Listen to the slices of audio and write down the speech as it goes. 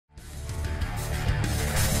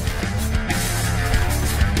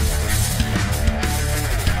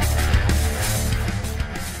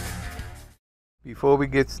Before we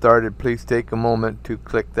get started, please take a moment to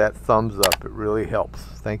click that thumbs up. It really helps.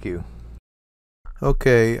 Thank you.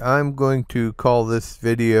 Okay, I'm going to call this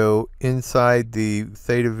video Inside the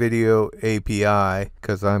THETA Video API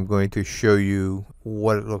because I'm going to show you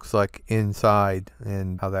what it looks like inside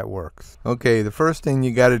and how that works. Okay, the first thing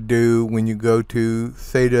you got to do when you go to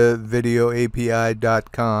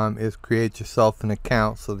THETAVideoAPI.com is create yourself an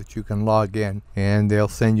account so that you can log in, and they'll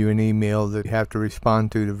send you an email that you have to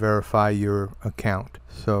respond to verify your account.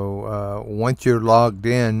 So once you're logged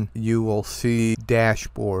in, you will see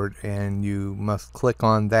dashboard, and you must click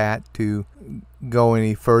on that to go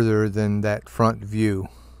any further than that front view.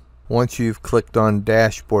 Once you've clicked on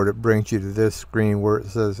dashboard, it brings you to this screen where it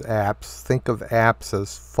says apps. Think of apps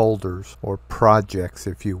as folders or projects,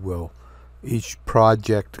 if you will. Each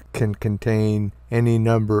project can contain any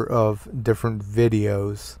number of different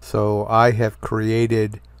videos. So I have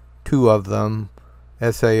created two of them,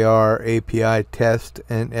 SAR API Test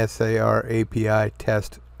and SAR API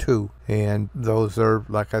Test 2. And those are,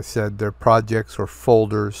 like I said, they're projects or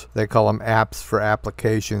folders. They call them apps for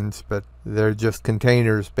applications, but they're just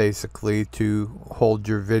containers basically to hold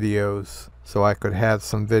your videos. So I could have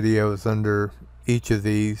some videos under each of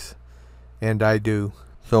these, and I do.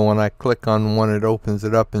 So when I click on one, it opens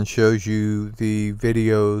it up and shows you the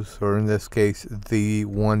videos, or in this case, the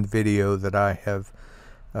one video that I have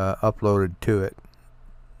uploaded to it.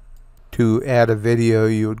 To add a video,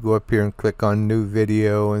 you would go up here and click on new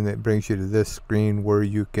video, and it brings you to this screen where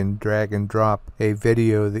you can drag and drop a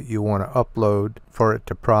video that you want to upload for it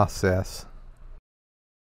to process.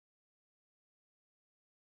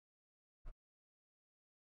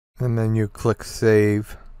 And then you click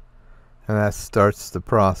save, and that starts the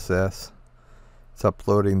process. It's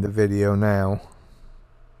uploading the video now.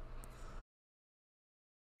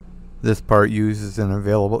 This part uses an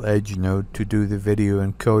available edge node to do the video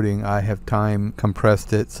encoding. I have time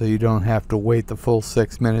compressed it so you don't have to wait the full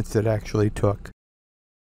 6 minutes it actually took.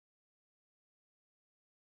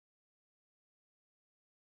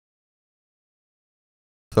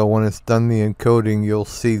 So when it's done the encoding, you'll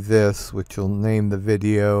see this, which will name the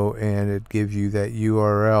video, and it gives you that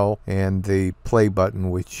URL and the play button,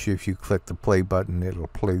 which if you click the play button, it'll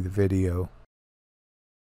play the video.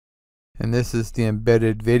 And this is the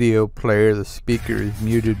embedded video player. The speaker is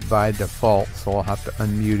muted by default, so I'll have to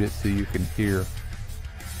unmute it so you can hear.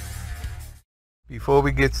 Before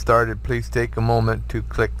we get started, please take a moment to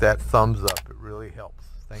click that thumbs up. It really helps.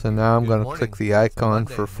 Thank you. Now I'm going to click the icon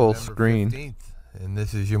for full screen. 15th, and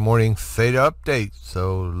this is your morning THETA update.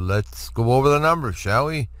 So let's go over the numbers, shall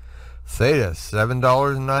we? THETA,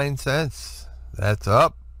 $7.09. That's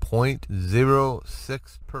up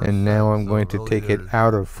 0.06%. And now I'm going to take it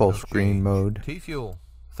out of full screen mode. T-Fuel,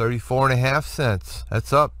 34.5 cents.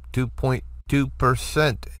 That's up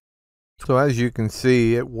 2.2%. So as you can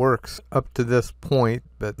see, it works up to this point,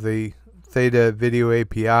 but the THETA Video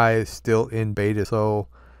API is still in beta, so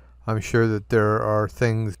I'm sure that there are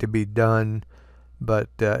things to be done. But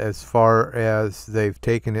as far as they've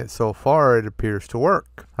taken it so far, it appears to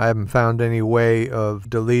work. I haven't found any way of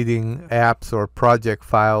deleting apps or project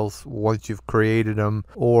files once you've created them,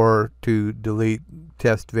 or to delete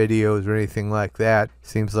test videos or anything like that.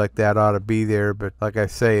 Seems like that ought to be there, but like I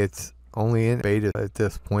say, it's only in beta at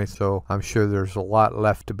this point, so I'm sure there's a lot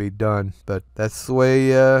left to be done. But that's the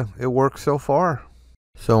way it works so far.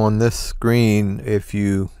 So on this screen, if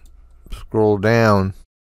you scroll down,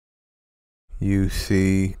 you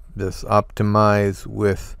see this optimize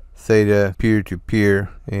with THETA peer-to-peer,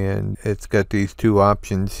 and it's got these two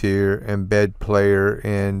options here, embed player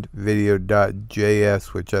and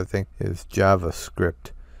video.js, which I think is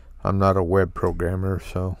JavaScript. I'm not a web programmer,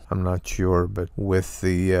 so I'm not sure, but with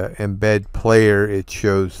the embed player, it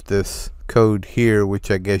shows this code here,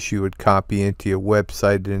 which I guess you would copy into your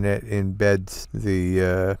website, and it embeds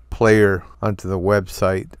the player onto the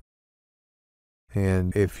website.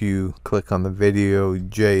 And if you click on the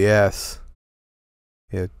video.js,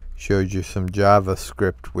 it shows you some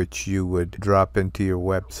JavaScript which you would drop into your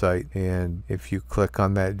website. And if you click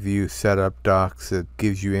on that view setup docs, it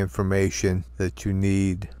gives you information that you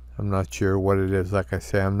need. I'm not sure what it is. Like I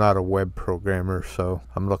say, I'm not a web programmer, so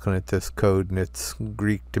I'm looking at this code and it's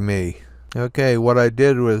Greek to me. Okay, what I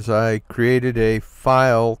did was I created a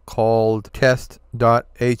file called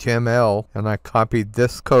test.html, and I copied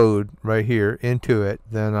this code right here into it.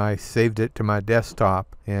 Then I saved it to my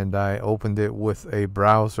desktop, and I opened it with a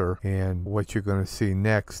browser. And what you're going to see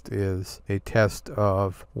next is a test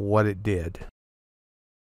of what it did.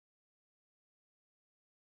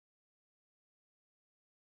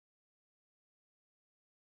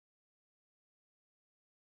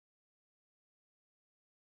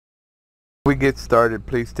 we get started,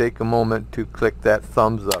 please take a moment to click that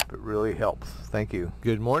thumbs up. It really helps. Thank you.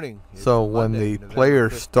 Good morning. So when the player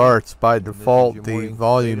starts, by default the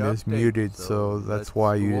volume is muted, so that's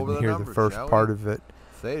why you didn't hear the first part of it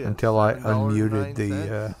until I unmuted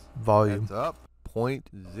the volume.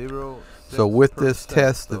 So with this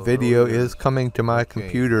test, the video is coming to my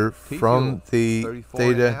computer from the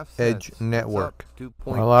Theta Edge network.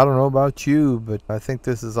 Well, I don't know about you, but I think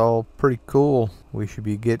this is all pretty cool. We should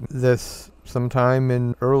be getting this sometime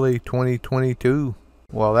in early 2022.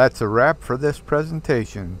 Well, that's a wrap for this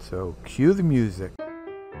presentation, so cue the music.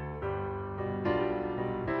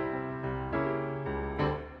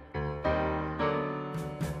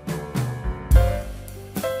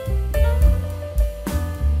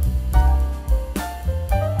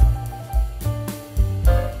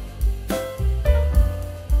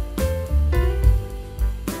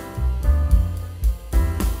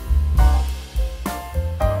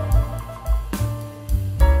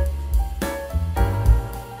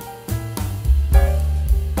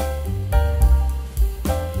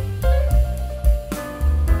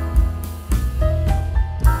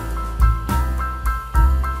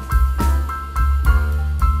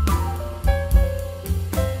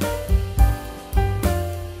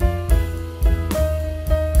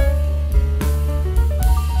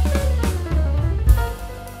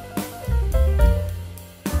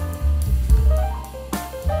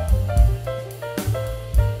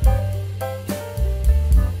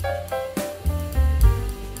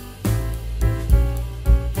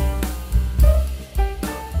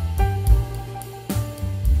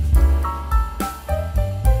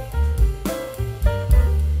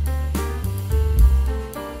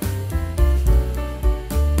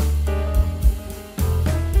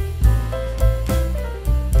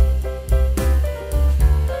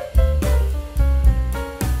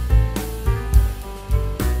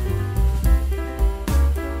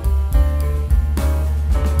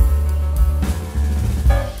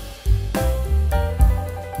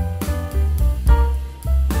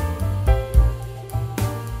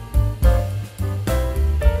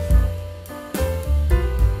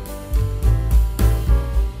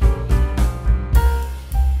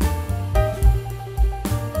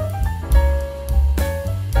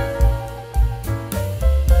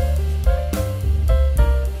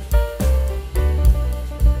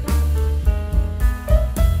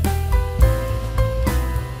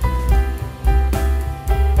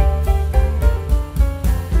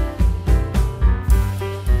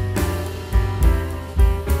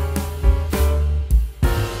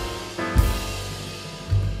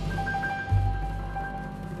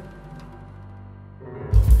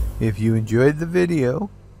 If you enjoyed the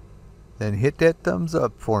video, then hit that thumbs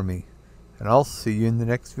up for me, and I'll see you in the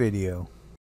next video.